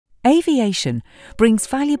Aviation brings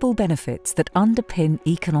valuable benefits that underpin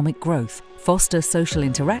economic growth, foster social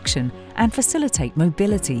interaction, and facilitate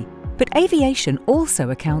mobility. But aviation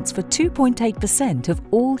also accounts for 2.8% of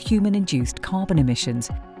all human-induced carbon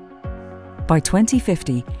emissions. By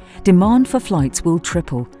 2050, demand for flights will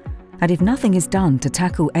triple, and if nothing is done to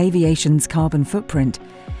tackle aviation's carbon footprint,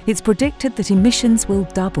 it's predicted that emissions will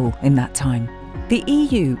double in that time. The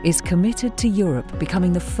EU is committed to Europe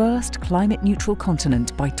becoming the first climate-neutral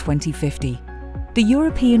continent by 2050. The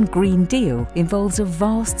European Green Deal involves a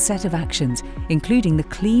vast set of actions, including the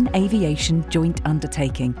Clean Aviation Joint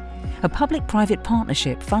Undertaking, a public-private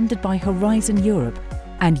partnership funded by Horizon Europe,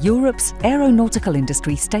 and Europe's aeronautical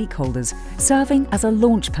industry stakeholders, serving as a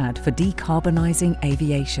launchpad for decarbonising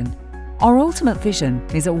aviation. Our ultimate vision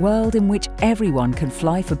is a world in which everyone can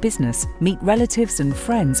fly for business, meet relatives and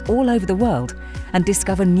friends all over the world, and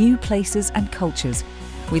discover new places and cultures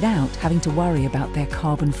without having to worry about their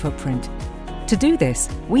carbon footprint. To do this,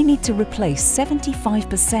 we need to replace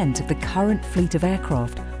 75% of the current fleet of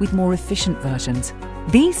aircraft with more efficient versions.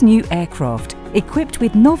 These new aircraft, equipped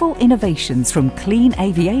with novel innovations from clean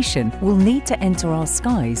aviation, will need to enter our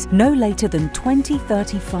skies no later than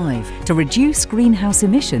 2035 to reduce greenhouse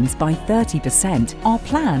emissions by 30%. Our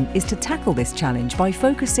plan is to tackle this challenge by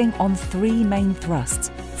focusing on three main thrusts.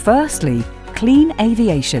 Firstly, clean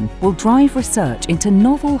aviation will drive research into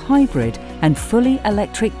novel hybrid and fully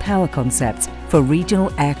electric power concepts for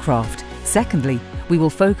regional aircraft. Secondly, we will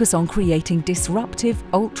focus on creating disruptive,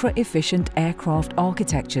 ultra-efficient aircraft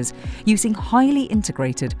architectures using highly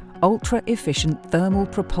integrated, ultra-efficient thermal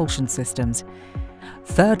propulsion systems.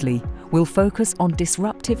 Thirdly, we'll focus on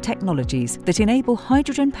disruptive technologies that enable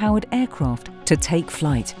hydrogen-powered aircraft to take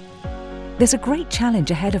flight. There's a great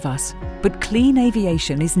challenge ahead of us, but clean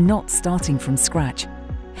aviation is not starting from scratch.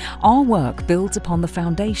 Our work builds upon the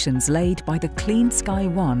foundations laid by the Clean Sky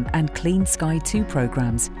 1 and Clean Sky 2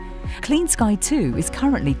 programs. Clean Sky 2 is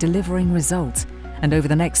currently delivering results, and over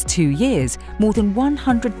the next 2 years, more than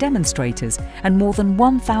 100 demonstrators and more than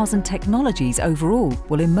 1,000 technologies overall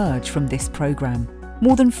will emerge from this program.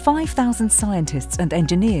 More than 5,000 scientists and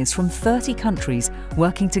engineers from 30 countries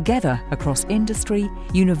working together across industry,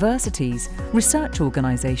 universities, research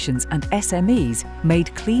organisations and SMEs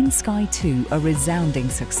made Clean Sky 2 a resounding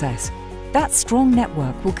success. That strong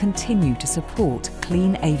network will continue to support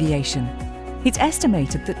clean aviation. It's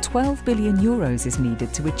estimated that €12 billion is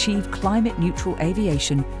needed to achieve climate-neutral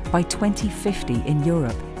aviation by 2050 in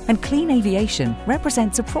Europe, and clean aviation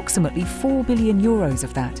represents approximately €4 billion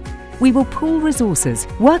of that. We will pool resources,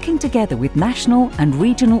 working together with national and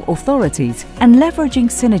regional authorities and leveraging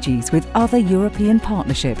synergies with other European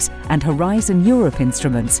partnerships and Horizon Europe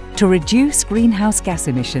instruments to reduce greenhouse gas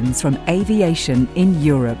emissions from aviation in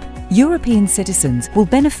Europe. European citizens will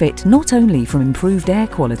benefit not only from improved air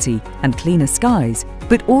quality and cleaner skies,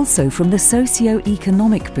 but also from the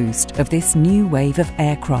socio-economic boost of this new wave of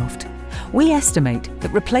aircraft. We estimate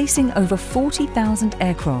that replacing over 40,000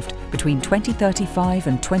 aircraft between 2035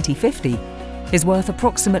 and 2050 is worth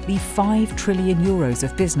approximately €5 trillion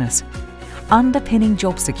of business, underpinning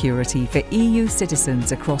job security for EU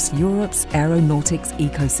citizens across Europe's aeronautics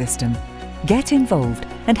ecosystem. Get involved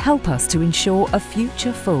and help us to ensure a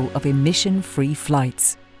future full of emission-free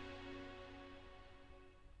flights.